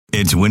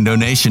It's Window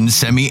Nation's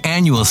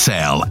semi-annual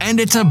sale, and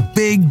it's a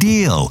big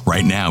deal.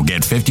 Right now,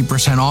 get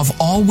 50% off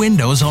all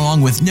windows along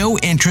with no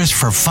interest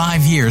for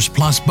 5 years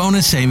plus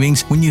bonus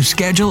savings when you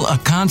schedule a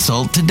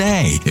consult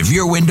today. If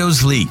your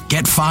windows leak,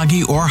 get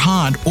foggy or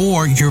hot,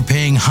 or you're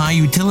paying high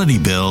utility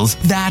bills,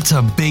 that's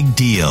a big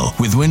deal.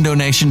 With Window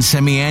Nation's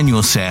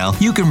semi-annual sale,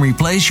 you can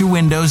replace your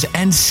windows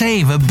and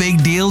save a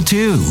big deal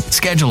too.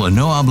 Schedule a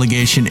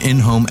no-obligation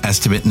in-home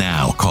estimate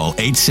now. Call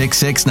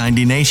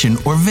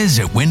 866-90NATION or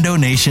visit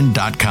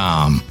windownation.com.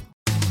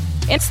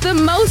 It's the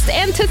most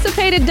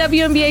anticipated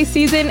WNBA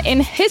season in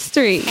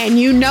history. And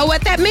you know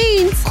what that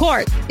means.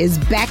 Court is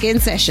back in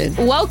session.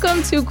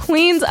 Welcome to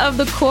Queens of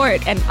the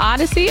Court, an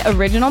Odyssey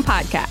original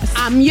podcast.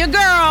 I'm your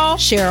girl,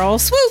 Cheryl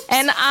Swoops.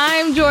 And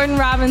I'm Jordan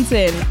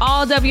Robinson.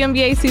 All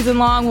WNBA season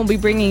long, we'll be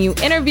bringing you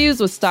interviews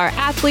with star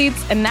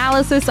athletes,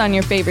 analysis on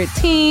your favorite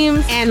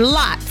teams, and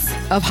lots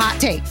of hot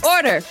takes.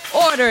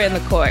 Order in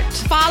the court.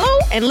 Follow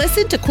and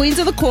listen to Queens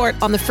of the Court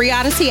on the free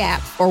Odyssey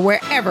app or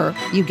wherever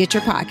you get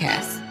your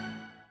podcasts.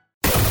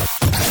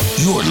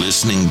 You're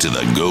listening to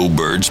the Go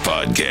Birds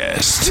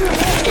podcast.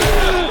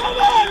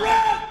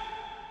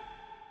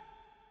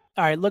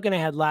 All right, looking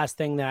ahead, last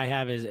thing that I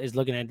have is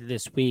looking into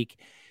this week,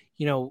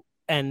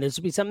 and this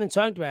will be something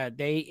talked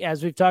about.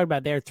 As we've talked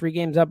about, they're 3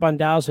 games up on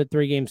Dallas with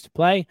 3 games to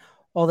play.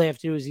 All they have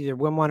to do is either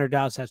win one or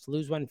Dallas has to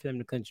lose one for them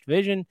to clinch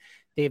division.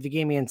 They have the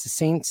game against the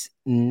Saints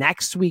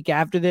next week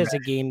after this,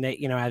 right. A game that,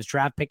 has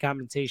draft pick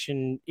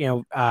compensation,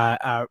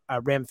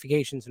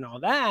 ramifications and all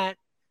that.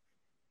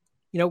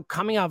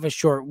 Coming off a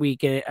short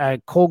week,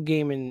 a cold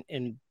game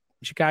in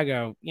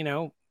Chicago,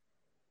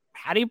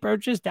 how do you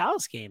approach this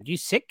Dallas game? Do you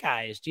sit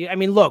guys?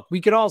 Look,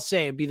 we could all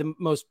say it'd be the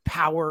most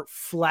power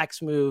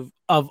flex move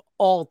of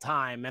all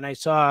time. And I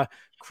saw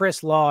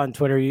Chris Law on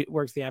Twitter, he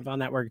works the NFL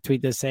Network,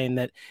 tweet this saying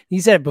that he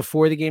said it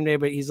before the game day,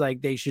 but he's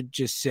like, they should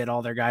just sit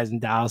all their guys in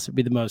Dallas. It'd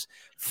be the most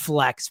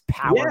flex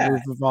power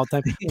move of all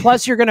time.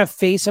 Plus, you're going to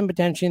face them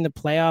potentially in the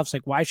playoffs.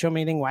 Like, why show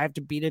me anything? Why have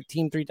to beat a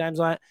team 3 times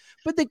on it?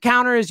 But the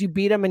counter is you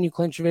beat them and you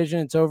clinch division.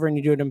 It's over and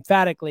you do it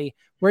emphatically.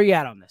 Where are you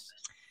at on this?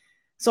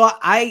 So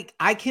I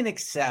can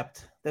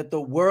accept that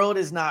the world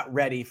is not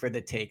ready for the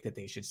take that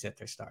they should sit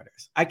their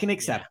starters. I can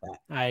accept that.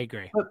 I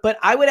agree. But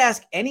I would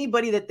ask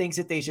anybody that thinks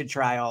that they should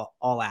try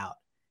all out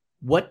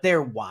what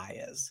their why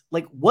is.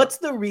 Like, what's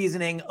the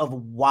reasoning of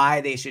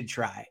why they should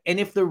try? And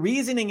if the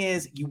reasoning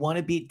is you want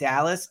to beat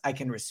Dallas, I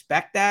can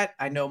respect that.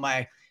 I know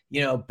my,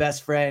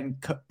 best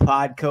friend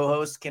pod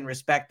co-host can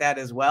respect that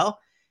as well.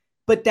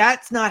 But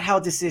that's not how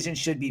decisions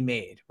should be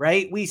made,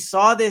 right? We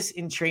saw this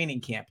in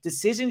training camp.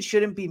 Decisions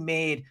shouldn't be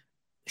made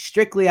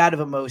strictly out of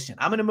emotion.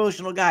 I'm an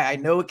emotional guy. I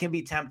know it can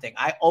be tempting.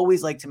 I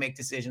always like to make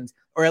decisions,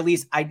 or at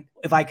least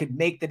if I could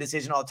make the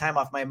decision all the time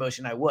off my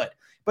emotion, I would.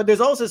 But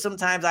there's also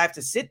sometimes I have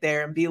to sit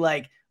there and be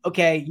like,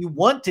 okay, you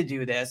want to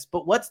do this,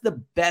 but what's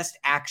the best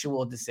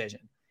actual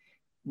decision?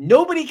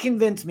 Nobody can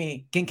convince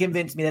me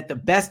that the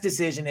best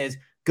decision is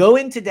go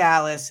into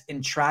Dallas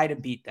and try to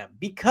beat them,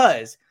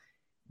 because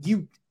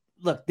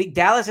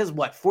Dallas has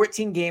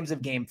 14 games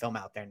of game film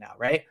out there now,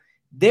 right?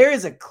 There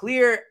is a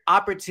clear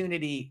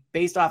opportunity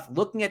based off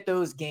looking at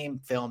those game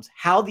films,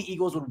 how the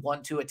Eagles would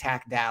want to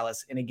attack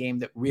Dallas in a game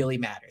that really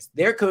matters.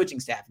 Their coaching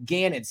staff,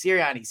 Gannon,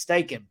 Sirianni,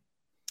 Steichen,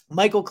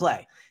 Michael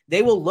Clay,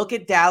 they will look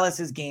at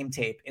Dallas's game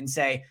tape and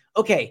say,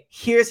 okay,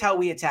 here's how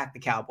we attack the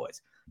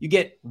Cowboys. You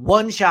get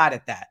one shot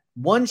at that,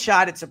 one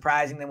shot at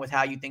surprising them with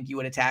how you think you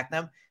would attack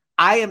them.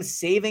 I am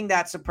saving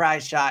that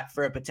surprise shot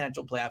for a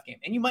potential playoff game.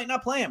 And you might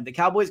not play them. The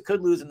Cowboys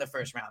could lose in the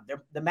first round.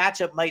 The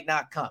matchup might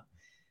not come.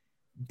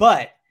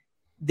 But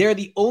they're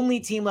the only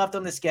team left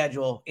on the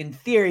schedule, in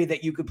theory,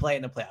 that you could play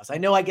in the playoffs.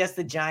 I guess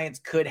the Giants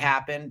could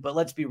happen, but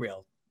let's be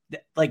real.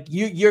 Like,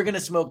 you're going to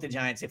smoke the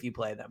Giants if you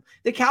play them.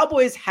 The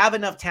Cowboys have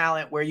enough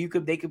talent where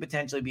they could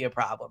potentially be a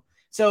problem.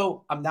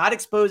 So I'm not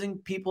exposing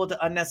people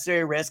to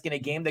unnecessary risk in a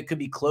game that could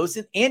be close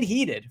and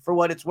heated for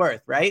what it's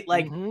worth, right?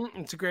 Like,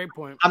 it's a great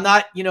point. I'm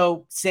not,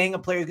 saying a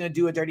player is going to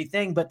do a dirty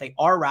thing, but they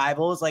are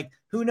rivals. Like,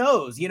 who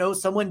knows?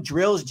 Someone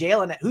drills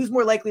Jalen. Who's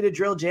more likely to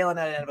drill Jalen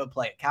at the end of a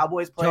play?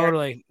 Cowboys player?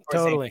 Totally.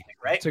 Thing,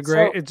 right?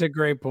 It's a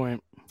great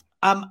point.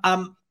 And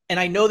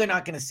I know they're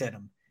not going to sit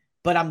him,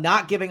 but I'm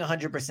not giving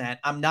 100%.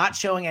 I'm not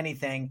showing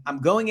anything. I'm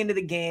going into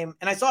the game.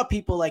 And I saw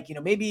people like,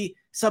 maybe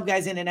sub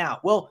guys in and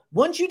out. Well,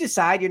 once you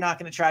decide you're not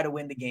going to try to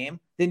win the game,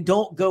 then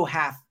don't go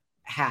half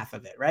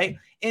of it. Right.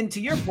 And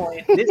to your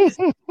point,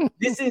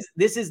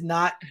 this is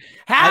not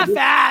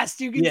half-assed.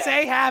 You can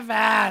say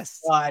half-assed.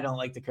 Well, I don't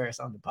like to curse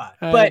on the pod,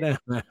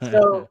 but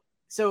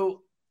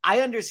so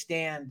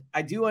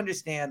I do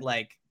understand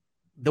like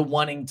the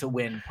wanting to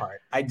win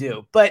part. I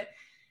do, but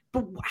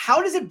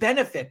how does it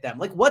benefit them?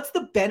 Like, what's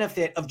the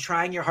benefit of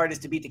trying your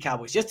hardest to beat the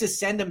Cowboys? Just to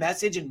send a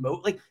message and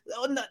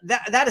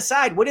that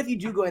aside, what if you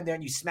do go in there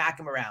and you smack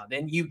them around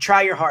and you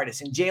try your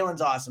hardest and Jalen's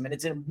awesome and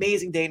it's an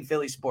amazing day in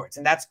Philly sports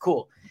and that's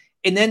cool.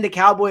 And then the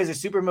Cowboys are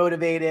super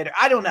motivated.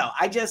 I don't know.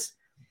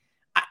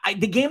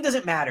 The game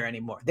doesn't matter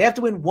anymore. They have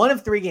to win one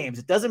of 3 games.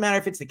 It doesn't matter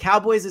if it's the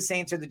Cowboys, the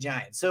Saints, or the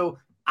Giants. So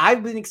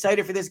I've been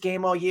excited for this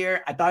game all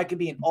year. I thought it could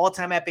be an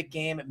all-time epic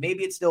game.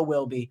 Maybe it still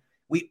will be.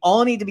 We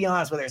all need to be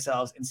honest with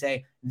ourselves and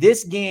say,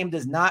 this game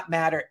does not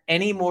matter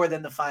any more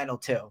than the final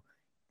two.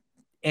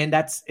 And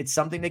it's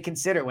something to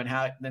consider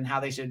how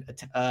they should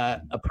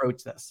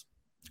approach this.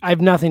 I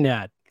have nothing to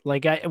add.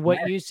 Like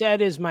what you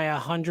said is my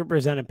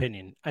 100%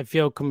 opinion. I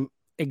feel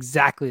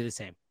exactly the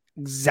same.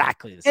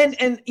 Exactly the same.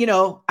 And you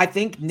know, I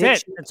think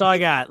Nick, that's all I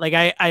got. Like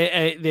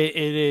it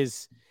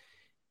is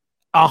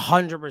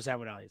 100%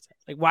 what Elliot said.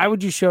 Like, why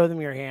would you show them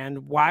your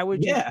hand? Why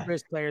would you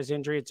risk players'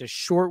 injury? It's a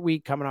short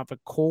week coming off a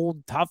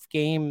cold, tough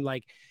game.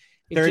 Like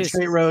third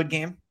straight road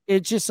game.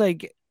 It's just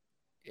like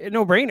a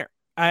no-brainer.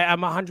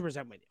 I'm 100%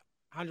 with you.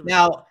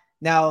 100%.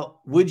 Now,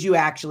 would you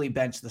actually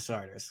bench the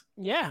starters?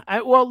 Yeah.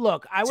 Hold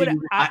up. I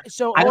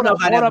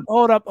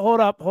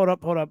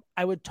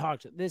would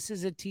talk to. This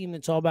is a team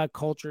that's all about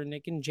culture.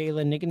 Nick and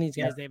Jalen, Nick and these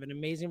guys, they have an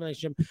amazing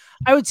relationship.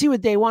 I would see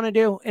what they want to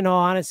do. In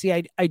all honesty,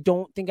 I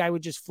don't think I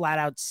would just flat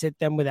out sit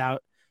them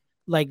without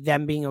like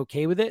them being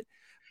okay with it.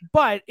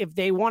 But if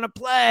they want to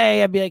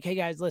play, I'd be like, hey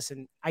guys,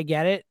 listen, I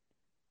get it.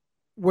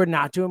 We're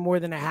not doing more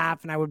than a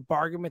half, and I would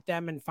bargain with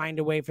them and find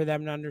a way for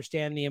them to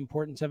understand the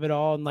importance of it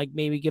all, and like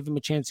maybe give them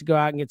a chance to go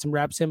out and get some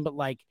reps in. But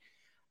like,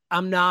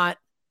 I'm not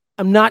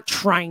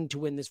trying to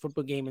win this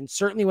football game, and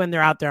certainly when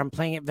they're out there, I'm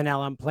playing it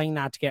vanilla. I'm playing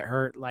not to get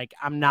hurt. Like,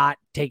 I'm not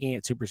taking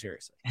it super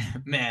seriously.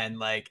 Man,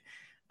 like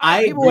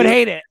people would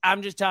hate it.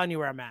 I'm just telling you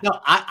where I'm at. No,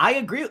 I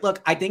agree.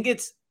 Look, I think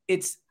it's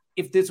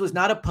if this was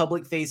not a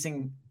public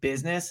facing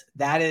business,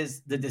 that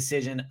is the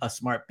decision a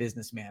smart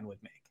businessman would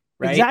make.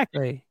 Right?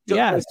 Exactly. So,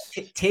 yes.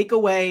 Take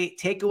away.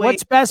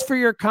 What's best for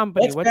your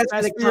company? What's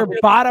best for your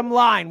bottom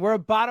line? We're a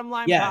bottom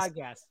line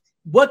podcast.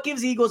 What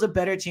gives Eagles a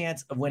better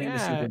chance of winning the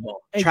Super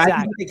Bowl? Exactly.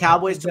 Try to beat the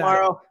Cowboys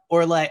tomorrow,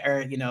 or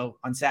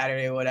on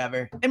Saturday or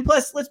whatever. And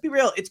plus, let's be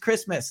real, it's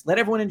Christmas. Let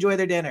everyone enjoy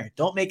their dinner.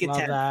 Don't make it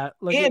 10.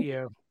 Look at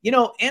you.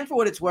 And for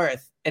what it's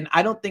worth, and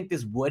I don't think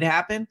this would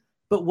happen,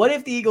 but what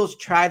if the Eagles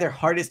try their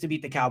hardest to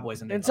beat the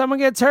Cowboys and someone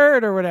gets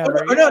hurt or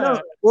whatever?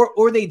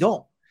 Or they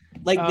don't.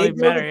 Like they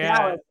go to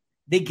Dallas.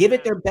 They give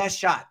it their best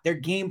shot, their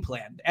game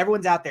plan.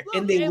 Everyone's out there,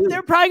 and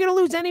they're probably going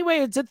to lose anyway.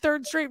 It's a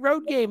third straight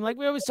road game. Like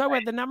we always talk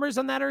about, the numbers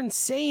on that are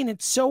insane.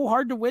 It's so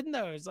hard to win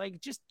those. Like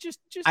just.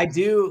 I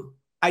do.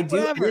 I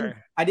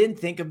didn't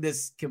think of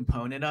this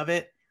component of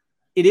it.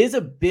 It is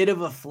a bit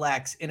of a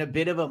flex and a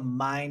bit of a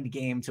mind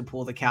game to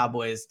pull the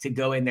Cowboys to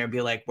go in there and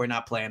be like, we're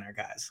not playing our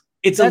guys.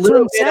 That's what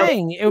I'm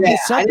saying. It would be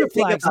such a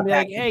flex and be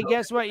like, hey,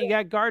 guess what? You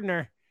got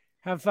Gardner.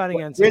 Have fun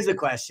against him. Here's the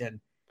question.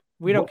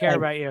 We don't care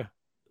about you.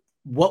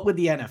 What would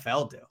the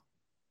NFL do?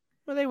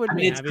 Well, they wouldn't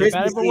be happy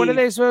about it, but what are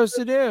they supposed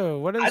to do?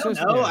 What are they supposed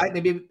to do?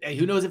 Maybe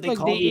who knows if they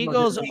call the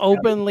Eagles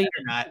openly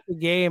or not the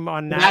game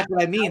on that. That's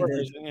what I mean.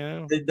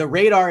 The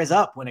radar is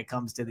up when it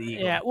comes to the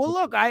Eagles. Yeah. Well,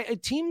 look,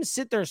 teams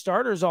sit their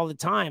starters all the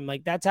time.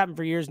 Like that's happened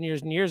for years and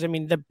years and years. I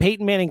mean, the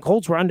Peyton Manning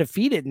Colts were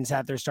undefeated and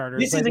sat their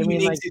starters. This is a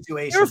unique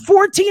situation. They're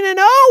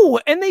 14-0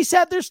 and they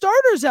sat their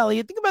starters.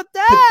 Elliot, think about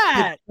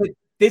that. But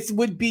this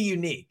would be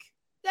unique.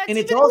 That's and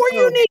it's even more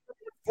unique.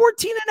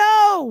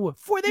 14-0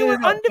 they were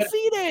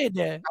undefeated.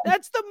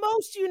 That's the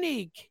most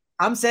unique.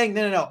 I'm saying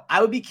no. I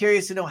would be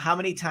curious to know how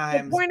many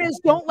times. The point is,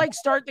 don't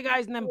start the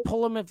guys and then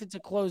pull them if it's a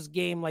closed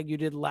game like you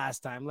did last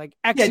time. Like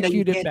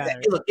execute it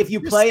better. Look, if you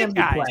play them,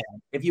 you play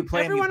them. If you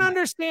play everyone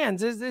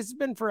understands. This has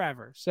been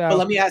forever. So, but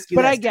let me ask you.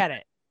 But I get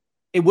it.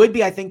 It would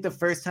be, I think, the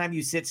first time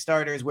you sit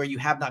starters where you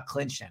have not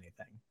clinched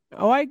anything.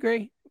 Oh, I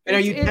agree. And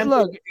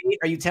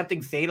are you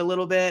tempting fate a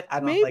little bit?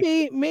 I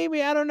don't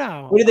maybe I don't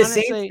know. What do the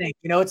Saints think?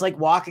 It's like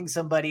walking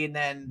somebody and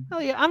then.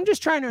 Hell yeah, I'm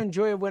just trying to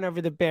enjoy a win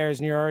over the Bears,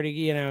 and you're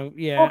already,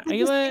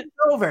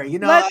 over.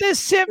 Let this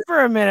sit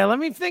for a minute. Let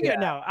me think it.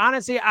 No,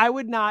 honestly, I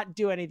would not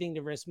do anything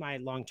to risk my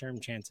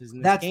long-term chances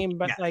in this game.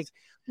 But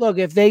look,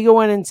 if they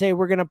go in and say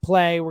we're gonna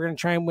play, we're gonna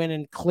try and win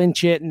and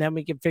clinch it, and then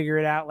we can figure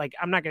it out. Like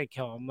I'm not gonna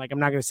kill them. Like I'm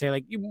not gonna say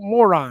like you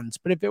morons.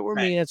 But if it were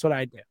me, that's what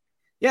I'd do.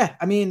 Yeah,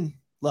 I mean,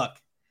 look.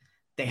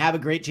 They have a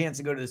great chance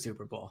to go to the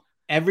Super Bowl.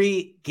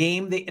 Every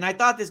game, and I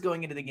thought this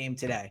going into the game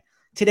today.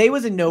 Today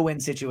was a no-win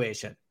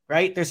situation,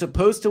 right? They're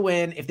supposed to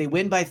win. If they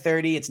win by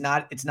 30, it's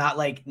not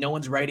like no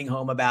one's writing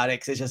home about it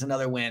because it's just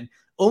another win.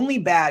 Only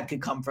bad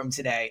could come from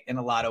today in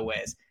a lot of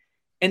ways.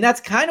 And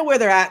that's kind of where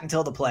they're at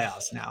until the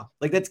playoffs now.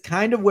 Like that's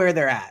kind of where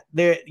they're at.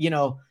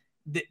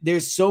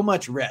 There's so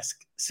much risk.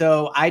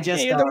 So I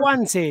just you're the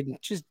one seed.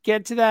 Just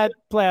get to that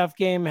playoff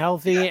game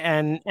healthy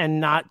and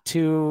not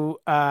too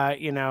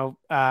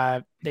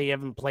they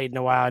haven't played in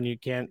a while and you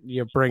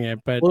bring it.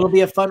 But it'll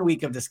be a fun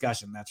week of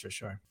discussion, that's for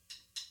sure.